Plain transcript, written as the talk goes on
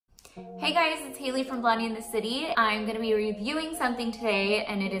Hey guys, it's Hayley from Blondie in the City. I'm gonna be reviewing something today,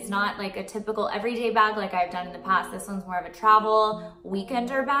 and it is not like a typical everyday bag like I've done in the past. This one's more of a travel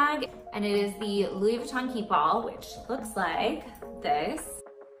weekender bag, and it is the Louis Vuitton Keepall, which looks like this.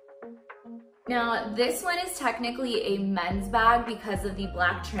 Now, this one is technically a men's bag because of the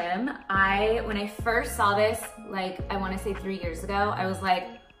black trim. When I first saw this, like I wanna say 3 years ago, I was like,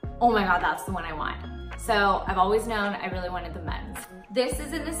 oh my God, that's the one I want. So I've always known I really wanted the men's. This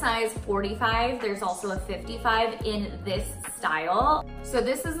is in the size 45. There's also a 55 in this style. So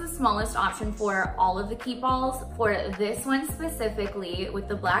this is the smallest option for all of the Keepalls. For this one specifically, with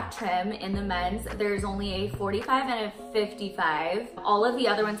the black trim in the men's, there's only a 45 and a 55. All of the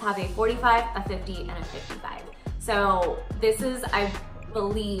other ones have a 45, a 50, and a 55. So this is, I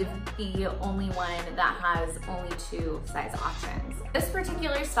believe, the only one that has only 2 size options. This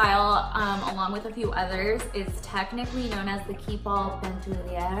particular style, along with a few others, is technically known as the Keepall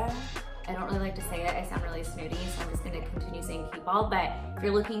Bandoulière. I don't really like to say it, I sound really snooty, so I'm just gonna continue saying Keepall, but if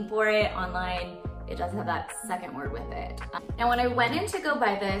you're looking for it online, it does have that second word with it. Now, when I went in to go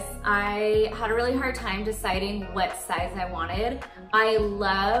buy this, I had a really hard time deciding what size I wanted. I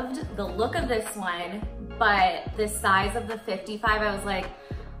loved the look of this one, but the size of the 55, I was like,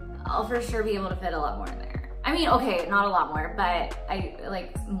 I'll for sure be able to fit a lot more in there. I mean, okay, not a lot more, but I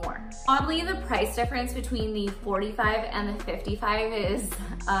like more. Oddly, the price difference between the 45 and the 55 is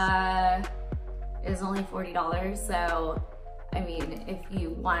only $40. So, I mean, if you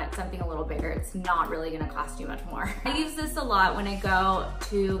want something a little bigger, it's not really gonna cost you much more. I use this a lot when I go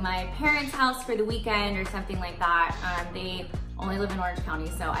to my parents' house for the weekend or something like that. They only live in Orange County,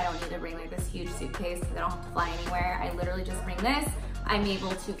 so I don't need to bring like this huge suitcase because I don't have to fly anywhere. I literally just bring this. I'm able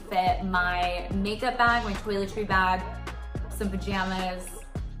to fit my makeup bag, my toiletry bag, some pajamas,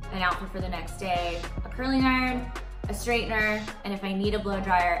 an outfit for the next day, a curling iron, a straightener, and if I need a blow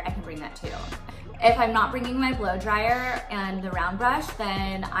dryer, I can bring that too. If I'm not bringing my blow dryer and the round brush,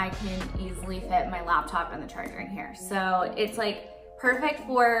 then I can easily fit my laptop and the charger in here. So it's like perfect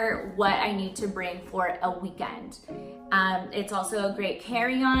for what I need to bring for a weekend. It's also a great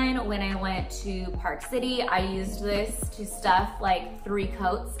carry-on. When I went to Park City, I used this to stuff like 3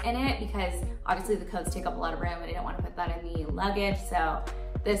 coats in it because obviously the coats take up a lot of room and I didn't want to put that in the luggage, so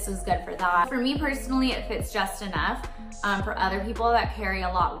this was good for that. For me personally, it fits just enough. For other people that carry a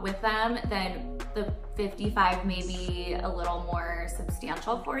lot with them, then the 55 may be a little more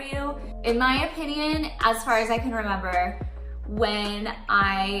substantial for you. In my opinion, as far as I can remember, when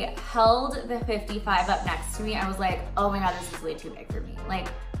I held the 55 up next to me, I was like, oh my God, this is way too big for me. Like,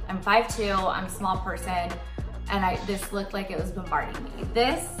 I'm 5'2", I'm a small person, and this looked like it was bombarding me.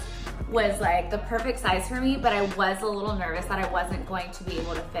 This was like the perfect size for me, but I was a little nervous that I wasn't going to be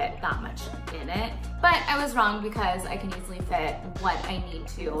able to fit that much in it. But I was wrong because I can easily fit what I need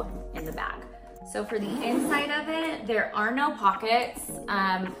to in the bag. So for the inside of it, there are no pockets.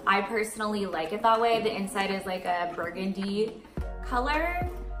 I personally like it that way. The inside is like a burgundy color.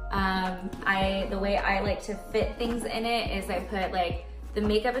 The way I like to fit things in it is I put like the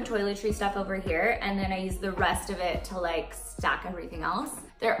makeup and toiletry stuff over here, and then I use the rest of it to like stack everything else.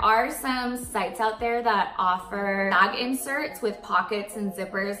 There are some sites out there that offer bag inserts with pockets and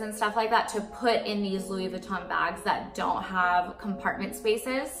zippers and stuff like that to put in these Louis Vuitton bags that don't have compartment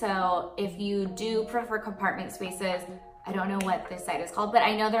spaces. So if you do prefer compartment spaces, I don't know what this site is called, but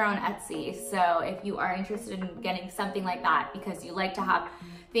I know they're on Etsy. So if you are interested in getting something like that because you like to have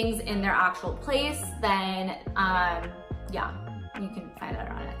things in their actual place, then yeah, you can find that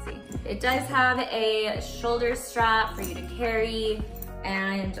on Etsy. It does have a shoulder strap for you to carry,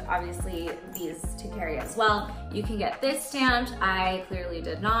 and obviously these to carry as well. You can get this stamped. I clearly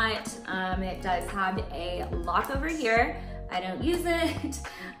did not. It does have a lock over here. I don't use it.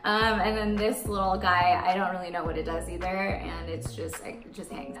 And then this little guy, I don't really know what it does either, and it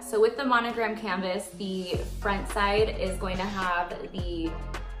just hangs. So with the monogram canvas, the front side is going to have the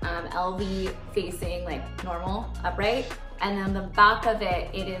LV facing like normal, upright. And then the back of it,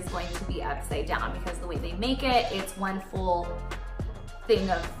 it is going to be upside down because the way they make it, it's one full thing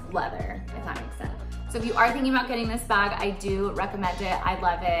of leather, if that makes sense. So if you are thinking about getting this bag, I do recommend it. I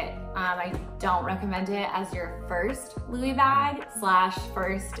love it. I don't recommend it as your first Louis bag /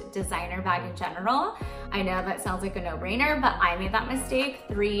 first designer bag in general. I know that sounds like a no-brainer, but I made that mistake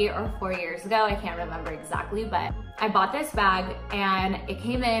 3 or 4 years ago. I can't remember exactly, but I bought this bag and it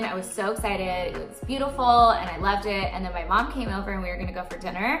came in. I was so excited. It was beautiful and I loved it. And then my mom came over and we were gonna go for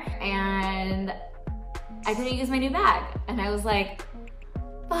dinner and I couldn't use my new bag. And I was like,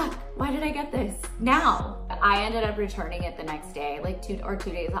 fuck, why did I get this now? I ended up returning it the next day, like 2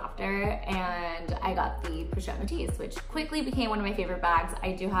 days after, and I got the Pochette Métis, which quickly became one of my favorite bags.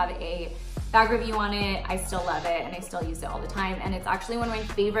 I do have a bag review on it. I still love it and I still use it all the time. And it's actually one of my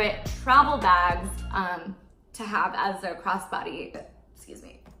favorite travel bags to have as a crossbody, excuse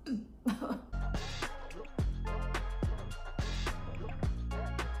me.